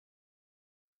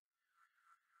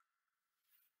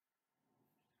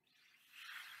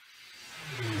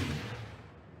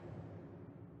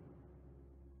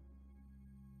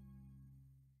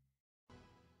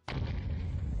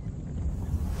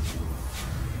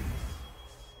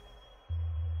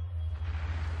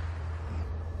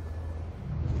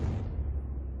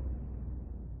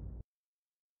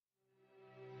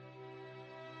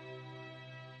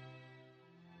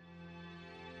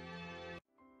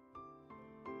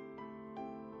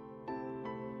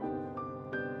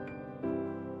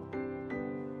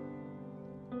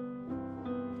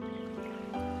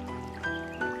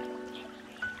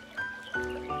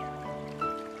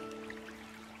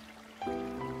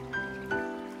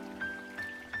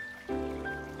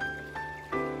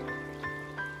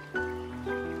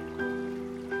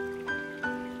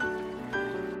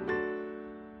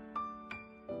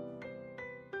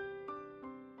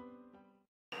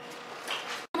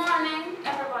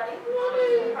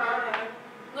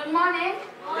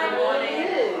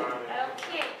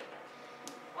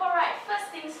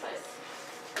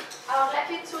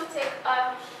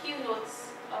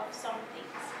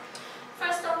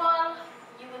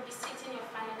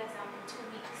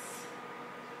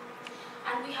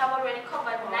we have already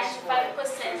covered 95%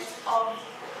 of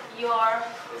your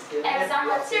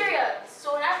exam material.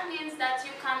 So that means that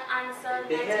you can answer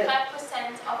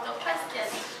 95% of the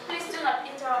questions. Please do not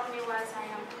interrupt me whilst I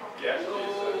am talking. Yes,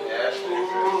 please.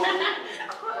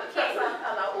 Okay.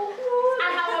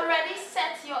 I have already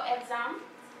set your exam,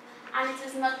 and it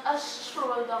is not a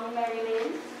stroll down memory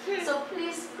lane. So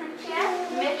please prepare.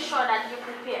 Make sure that you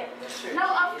prepare.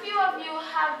 Now, a few of you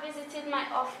have visited my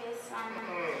office and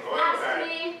asked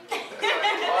me.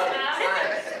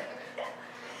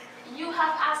 You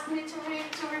have asked me to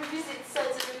revisit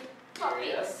certain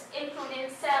topics, including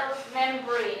cell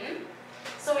membrane.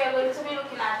 So we are going to be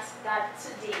looking at that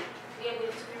today. We are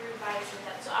going to be revising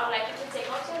that. So I would like you to take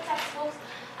out your textbooks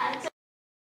and turn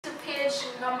to page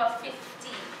number 50. 50.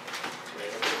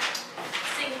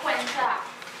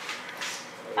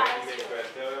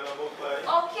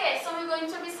 Okay, so we're going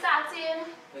to be starting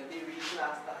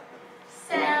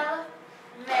cell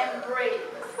membrane.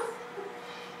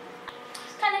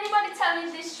 Can anybody tell me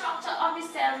the structure of the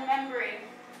cell membrane?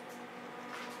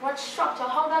 What structure?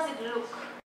 How does it look?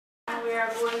 And we are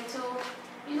going to,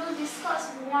 discuss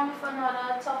one with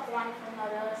another, talk one with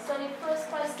another. So the first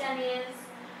question is,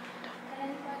 can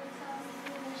anybody tell me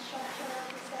the structure of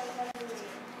the cell membrane?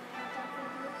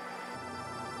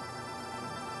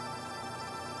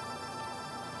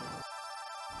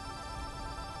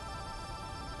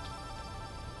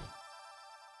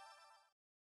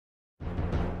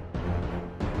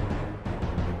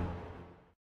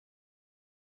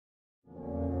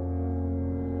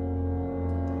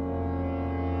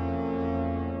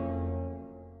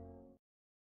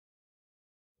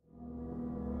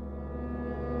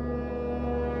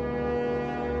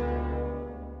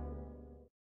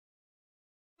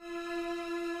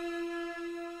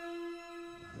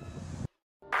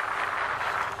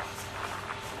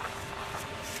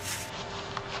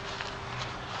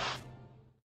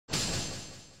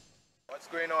 What's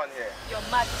going on here? Your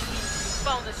Majesty, you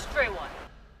found a stray one.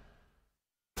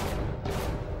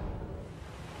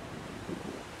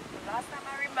 Last time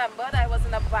I remembered, I was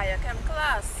in a biochem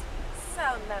class.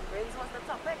 Cell membranes was the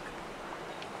topic.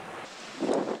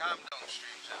 Calm down,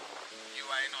 stranger. You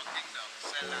are in our kingdom,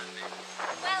 cell landing.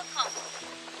 Welcome.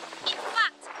 In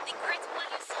fact, the great one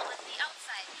you saw on the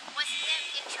outside was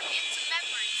named in tribute to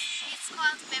membranes. It's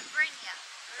called Membrania.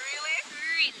 Really?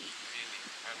 Really. Really?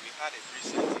 And we had it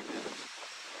recently then.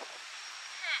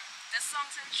 This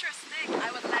sounds interesting. I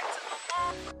would like to know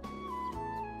more.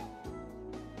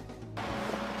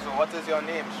 So what is your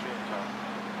name, stranger?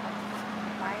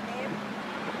 My name?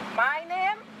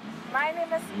 My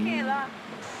name is Kayla.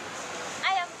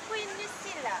 I am Queen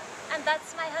Lucilla, and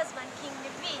that's my husband, King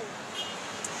Neville.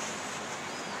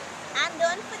 And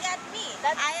don't forget me.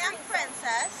 I am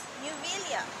Princess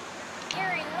Nuvilia.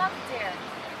 You're in luck, dear.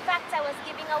 In fact, I was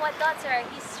giving our daughter a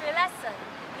history lesson.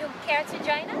 You care to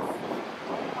join us?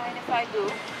 Don't mind if I do.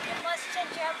 You must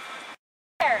change your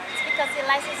parents because the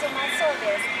lysosomal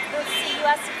soldiers will see you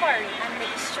as foreign and may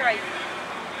destroy you.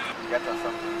 Get us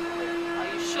something to play. Are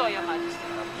you sure, Your Majesty?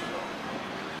 I'm sure.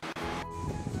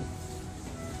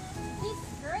 This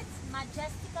great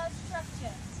majestical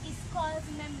structure is called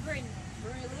membrane.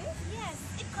 Really? Yes,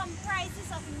 it comprises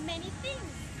of many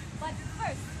things. But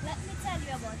first, let me tell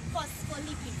you about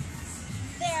phospholipids.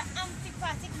 They are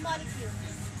amphipathic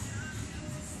molecules.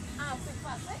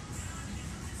 Amphipathic?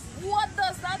 What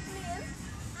does that mean?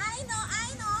 I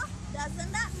know.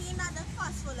 Doesn't that mean that the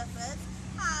phospholipids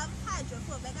have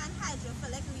hydrophobic and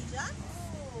hydrophilic region?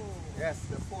 Oh. Yes,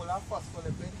 the polar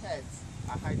phospholipid heads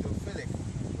are hydrophilic,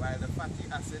 while the fatty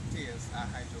acid tails are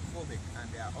hydrophobic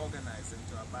and they are organized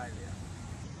into a bilayer.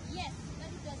 Yes, but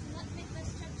it does not make the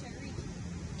structure rigid.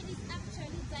 It is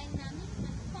actually dynamic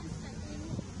and constantly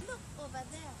moving. Look over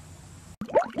there.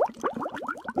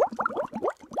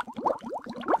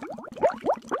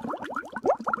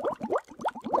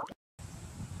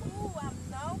 Oh, I'm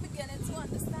now beginning to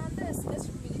understand this. This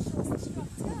really shows the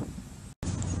structure.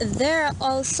 There are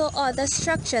also other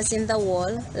structures in the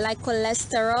wall, like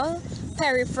cholesterol,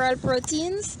 peripheral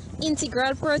proteins,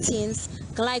 integral proteins,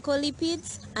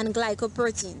 glycolipids, and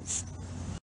glycoproteins.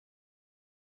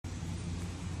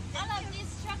 All of these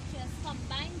structures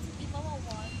combine to give our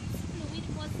wall fluid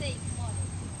mosaic model.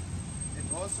 It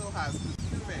also has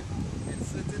curcumin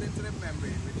inserted into the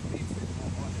membrane, which makes it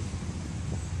more orderly.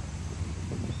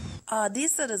 Are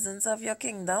these citizens of your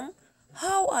kingdom?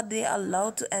 How are they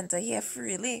allowed to enter here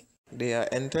freely? They are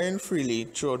entering freely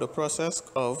through the process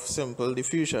of simple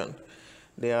diffusion.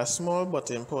 They are small but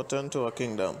important to our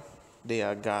kingdom. They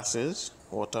are gases,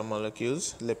 water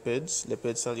molecules, lipids,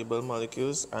 lipid-soluble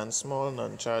molecules, and small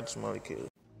non-charged molecules.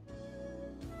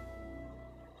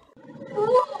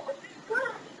 Ooh.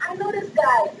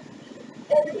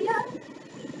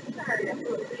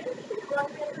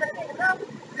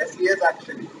 Yes, he is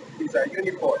actually. He's a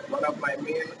uniport, one of my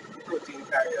main protein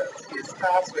carriers. He is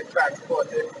tasked with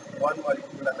transporting one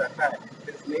molecule at a time.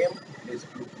 His name is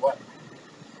Group 1.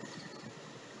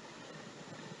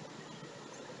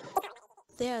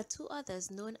 There are two others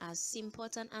known as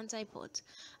symport and antiport,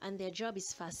 and their job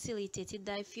is facilitated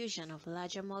diffusion of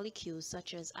larger molecules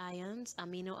such as ions,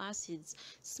 amino acids,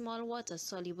 small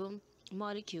water-soluble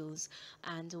molecules,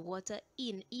 and water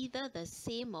in either the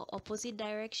same or opposite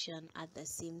direction at the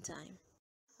same time.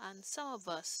 And some of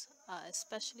us are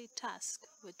especially tasked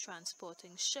with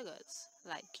transporting sugars,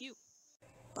 like you.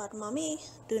 But mommy,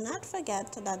 do not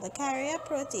forget that the carrier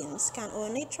proteins can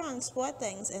only transport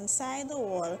things inside the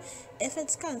wall if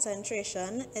its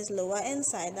concentration is lower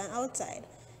inside than outside.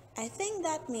 I think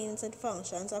that means it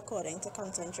functions according to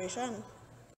concentration.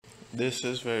 This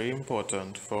is very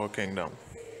important for our kingdom.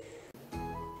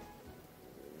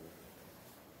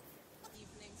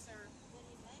 Evening, sir.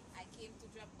 I came to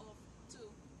drop off 2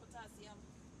 potassium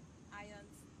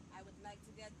ions. I would like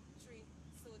to get 3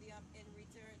 sodium in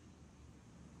return.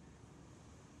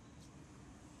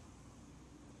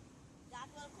 That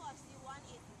will cost you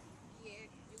 180. Here,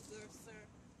 you go, sir.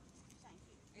 Thank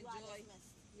you. You are Enjoy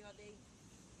dismissed. your day.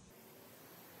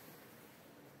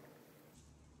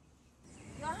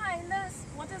 Your Highness,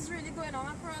 what is really going on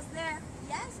across there?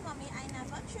 Yes, mommy, I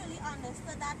never truly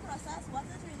understood that process. What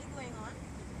is really going on?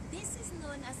 This is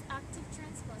known as active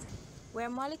transport. Where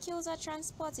molecules are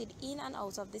transported in and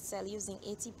out of the cell using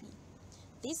ATP.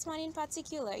 This one in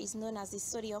particular is known as the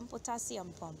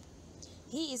sodium-potassium pump.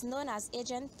 He is known as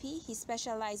Agent P. He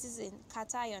specializes in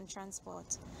cation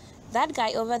transport. That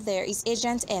guy over there is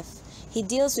Agent F. He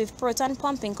deals with proton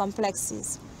pumping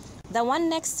complexes. The one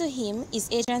next to him is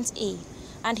Agent A,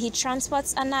 and he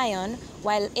transports an ion,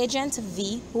 while Agent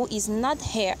V, who is not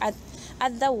here at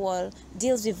the wall,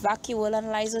 deals with vacuole and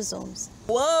lysosomes.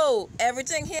 Whoa,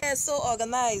 everything here is so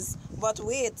organized. But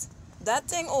wait, that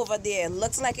thing over there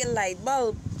looks like a light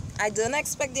bulb. I don't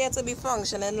expect there to be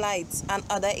functioning lights and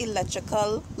other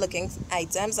electrical looking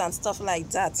items and stuff like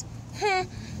that.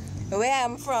 Where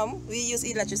I'm from, we use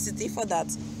electricity for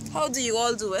that. How do you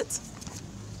all do it?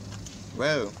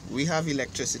 Well, we have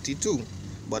electricity too,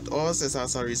 but ours is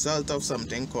as a result of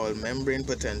something called membrane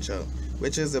potential,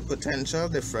 which is the potential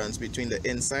difference between the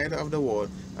inside of the wall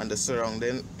and the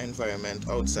surrounding environment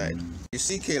outside. You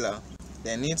see, Kayla,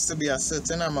 there needs to be a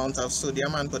certain amount of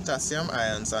sodium and potassium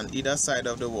ions on either side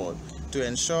of the wall to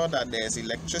ensure that there is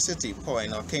electricity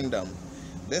pouring our kingdom.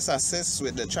 This assists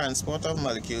with the transport of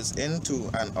molecules into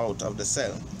and out of the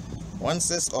cell. Once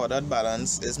this ordered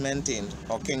balance is maintained,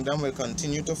 our kingdom will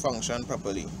continue to function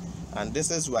properly. And this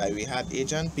is why we had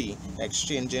Agent P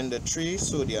exchanging the 3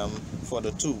 sodium for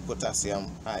the 2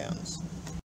 potassium ions.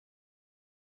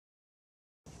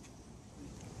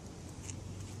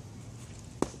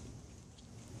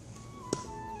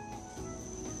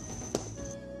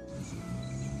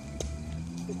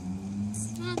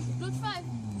 Good 5.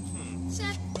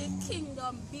 Check the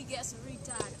kingdom biggest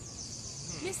retard.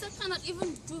 Mr. cannot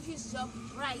even do his job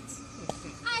right.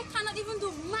 I cannot even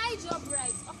do my job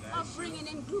right of bringing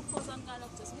in glucose and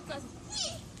galactose because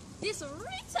this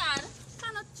retard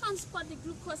cannot transport the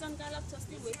glucose and galactose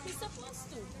the way he's supposed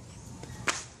to.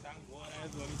 Thank God I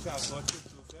was only transport to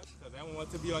because I want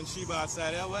to be on Sheba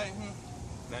side that way.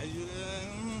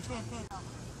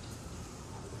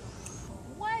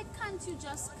 Why can't you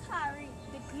just carry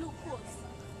the glucose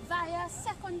via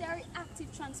secondary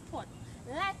active transport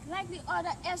like the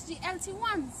other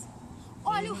SGLT1s?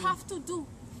 All you have to do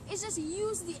is just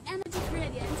use the energy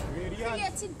gradient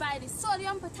created by the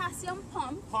sodium-potassium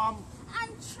pump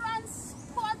and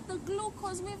transport the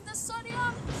glucose with the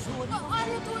sodium. But all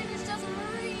you're doing is just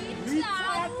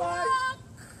retard work.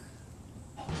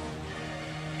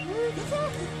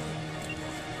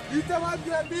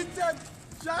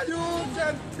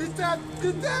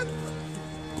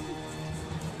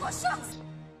 Oh, shucks.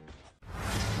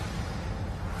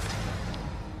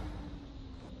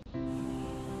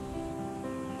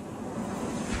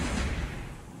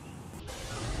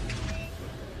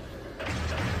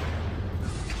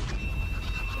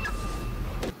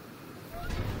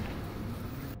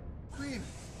 Queen,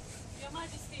 Your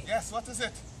Majesty, yes, what is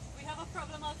it? we have a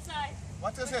problem outside.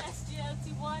 What is with it?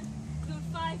 SGLT1, Glut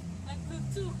 5, and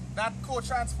Glut 2. That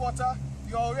co-transporter,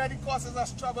 you already causes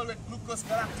us trouble with glucose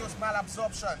galactose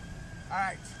malabsorption.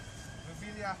 Alright,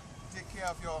 Revelia, take care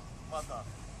of your mother.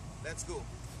 Let's go.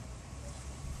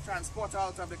 Transport her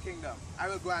out of the kingdom. I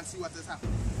will go and see what is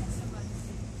happening.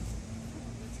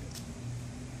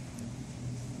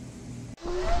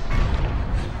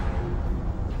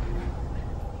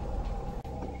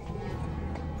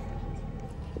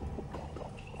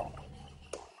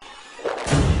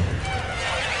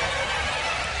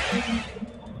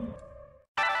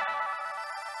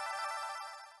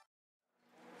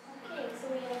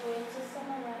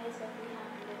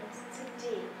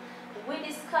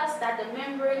 at the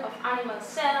membrane of animal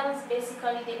cells.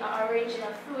 Basically, they are arranged in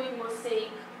a fluid mosaic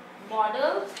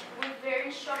model with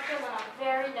varying structures and a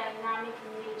very dynamic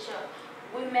nature.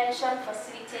 We mentioned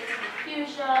facilitating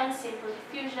diffusion, simple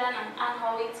diffusion, and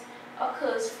how it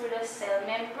occurs through the cell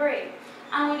membrane.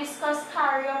 And we discussed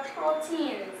carrier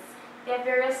proteins. There are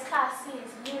various classes,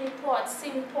 unipods,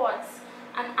 sympads,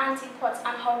 and antipods,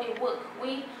 and how they work.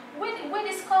 We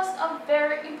discussed a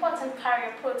very important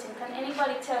carrier protein. Can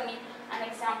anybody tell me an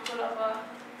example of a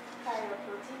carrier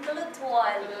protein?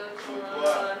 Glutathione.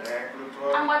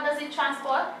 And what does it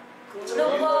transport?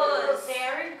 Glucose.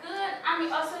 Very good. And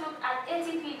we also looked at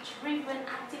ATP-driven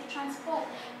active transport.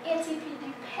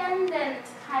 ATP-dependent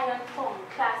ion pump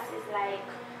classes like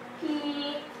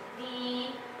P, D,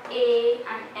 A,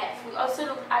 and F. We also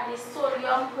looked at the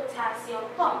sodium-potassium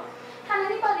pump. Can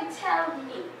anybody tell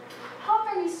me how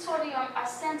many sodium are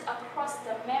sent across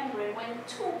the membrane when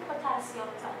 2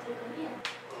 potassiums are taken in?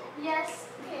 Yes,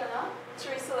 Kayla?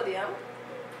 3 sodium.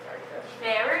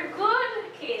 Very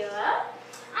good, Kayla.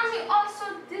 And we also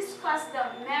discussed the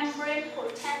membrane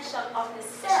potential of the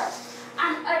cell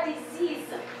and a disease.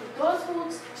 Those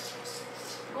who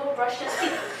go brush your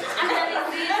teeth. And the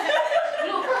disease,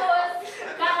 glucose,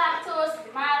 galactose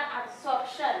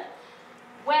malabsorption.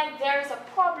 When there is a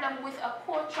problem with a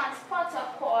co-transporter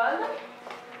called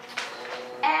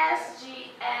SGLT1.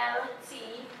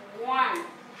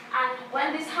 And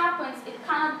when this happens, it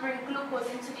cannot bring glucose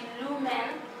into the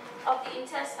lumen of the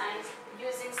intestines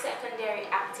using secondary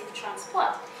active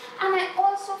transport. And I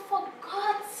also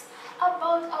forgot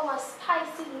about our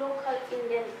spicy local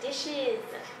Indian dishes.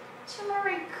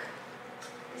 Turmeric.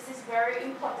 This is very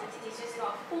important. It is used in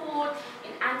our food,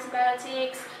 in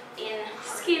antibiotics, in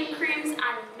skin creams,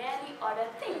 and many other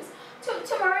things.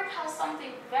 Turmeric has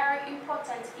something very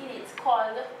important in it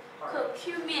called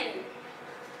curcumin.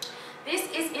 This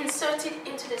is inserted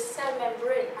into the cell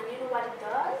membrane, and you know what it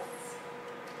does?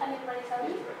 Can anybody tell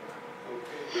me?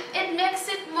 It makes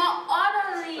it more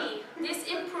orderly. This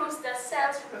improves the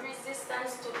cell's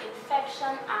resistance to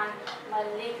infection and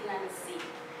malignancy.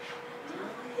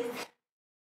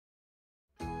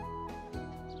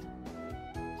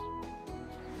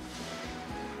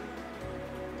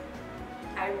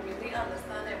 I really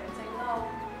understand everything now.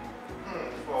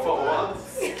 For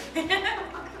once.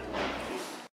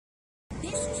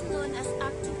 This is known as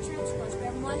active transport,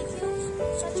 where molecules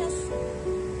such as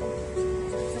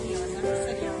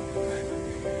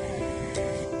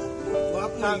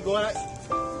Go